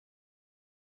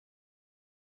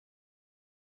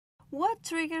What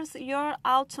triggers your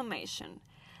automation?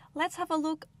 Let's have a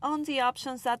look on the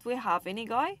options that we have in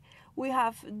E-goi. We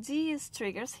have these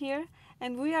triggers here,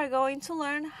 and we are going to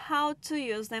learn how to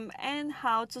use them and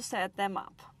how to set them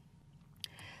up.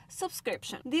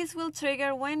 Subscription. This will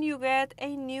trigger when you get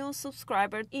a new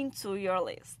subscriber into your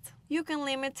list. You can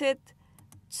limit it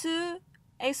to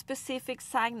a specific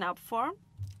sign-up form,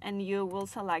 and you will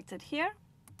select it here.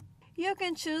 You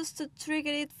can choose to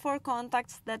trigger it for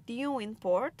contacts that you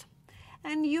import,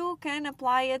 and you can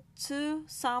apply it to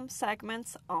some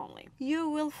segments only. You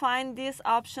will find this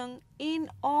option in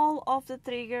all of the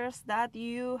triggers that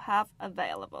you have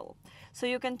available. So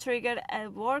you can trigger a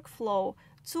workflow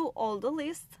to all the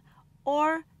list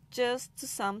or just to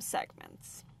some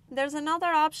segments. There's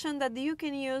another option that you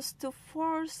can use to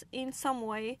force in some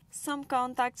way some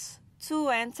contacts to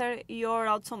enter your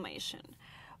automation.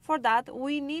 For that,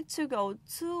 we need to go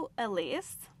to a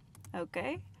list,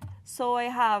 okay? So I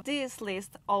have this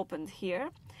list opened here,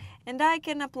 and I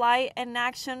can apply an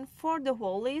action for the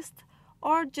whole list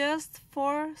or just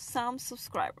for some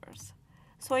subscribers.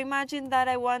 So imagine that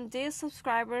I want these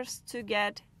subscribers to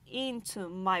get into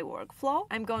my workflow.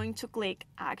 I'm going to click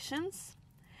Actions,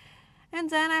 and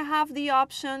then I have the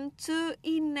option to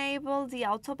enable the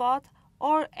Autobot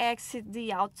or exit the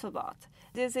Autobot.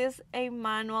 This is a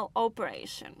manual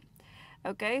operation.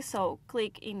 Okay, so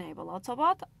click Enable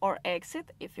Autobot or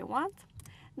Exit if you want.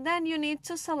 Then you need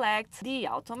to select the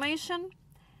automation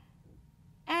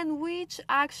and which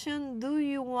action do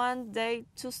you want they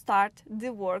to start the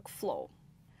workflow.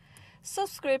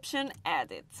 Subscription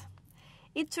Edit.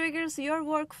 It triggers your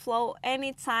workflow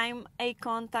anytime a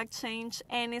contact changes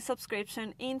any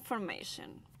subscription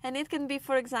information. And it can be,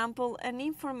 for example, an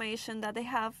information that they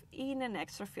have in an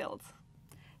extra field.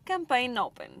 Campaign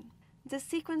Open. The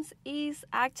sequence is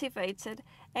activated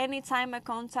anytime a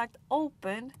contact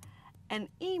opened an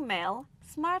email,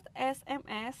 smart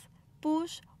SMS,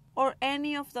 push, or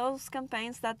any of those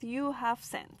campaigns that you have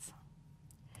sent.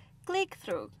 Click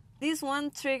through. This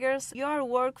one triggers your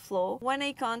workflow when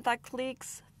a contact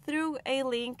clicks through a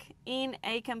link in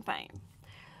a campaign.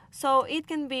 So it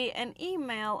can be an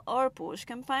email or push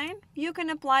campaign. You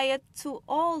can apply it to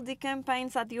all the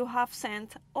campaigns that you have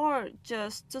sent or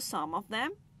just to some of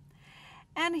them.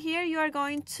 And here you are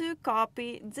going to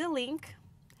copy the link,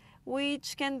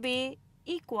 which can be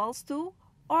equals to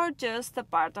or just a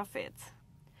part of it.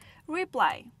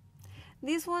 Reply.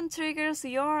 This one triggers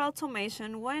your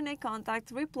automation when a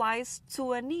contact replies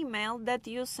to an email that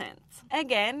you sent.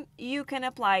 Again, you can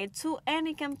apply it to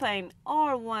any campaign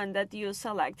or one that you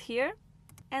select here.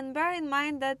 And bear in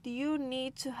mind that you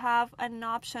need to have an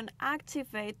option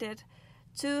activated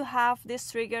to have this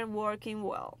trigger working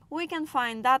well. We can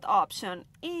find that option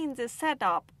in the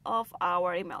setup of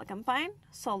our email campaign,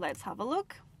 so let's have a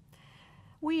look.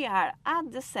 We are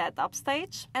at the setup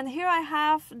stage, and here I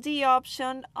have the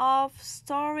option of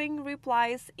storing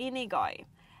replies in E-goi,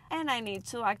 and I need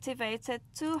to activate it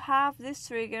to have this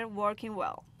trigger working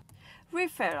well.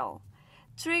 Referral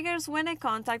triggers when a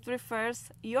contact refers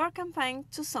your campaign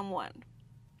to someone.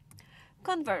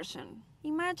 Conversion.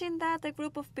 Imagine that a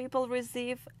group of people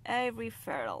receive a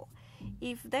referral.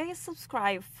 If they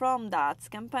subscribe from that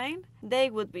campaign,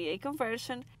 they would be a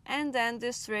conversion, and then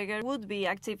this trigger would be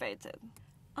activated.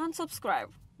 Unsubscribe.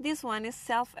 This one is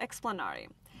self-explanatory.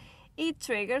 It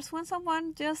triggers when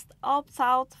someone just opts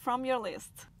out from your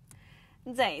list.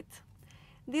 Date.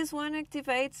 This one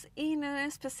activates in a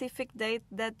specific date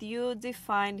that you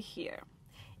defined here.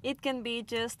 It can be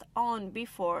just on,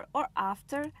 before, or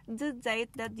after the date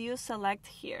that you select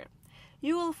here.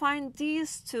 You will find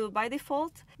these two by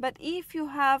default, but if you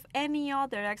have any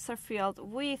other extra field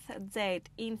with date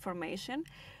information,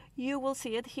 you will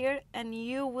see it here and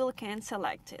you can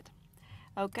select it.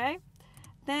 Okay?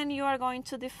 Then you are going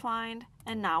to define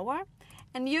an hour,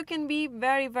 and you can be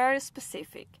very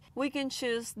specific. We can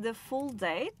choose the full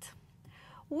date.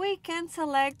 We can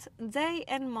select day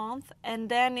and month, and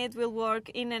then it will work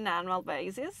in an annual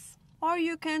basis. Or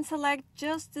you can select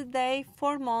just the day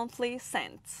for monthly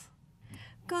cents.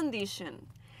 Condition.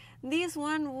 This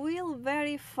one will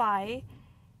verify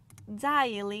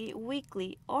daily,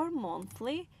 weekly, or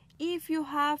monthly if you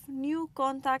have new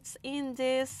contacts in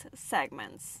these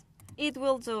segments. It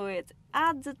will do it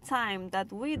at the time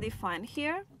that we define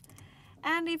here,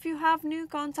 and if you have new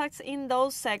contacts in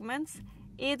those segments,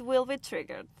 it will be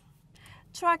triggered.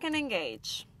 Track and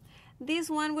engage. This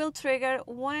one will trigger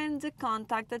when the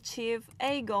contact achieves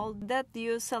a goal that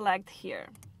you select here.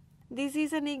 This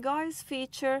is an E-goi's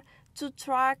feature to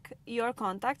track your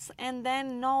contacts and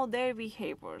then know their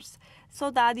behaviors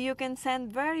so that you can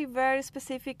send very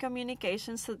specific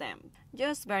communications to them.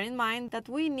 Just bear in mind that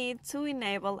we need to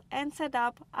enable and set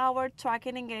up our track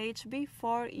and engage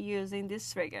before using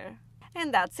this trigger.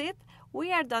 And that's it.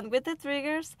 We are done with the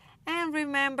triggers, and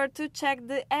remember to check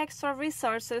the extra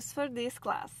resources for this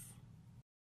class.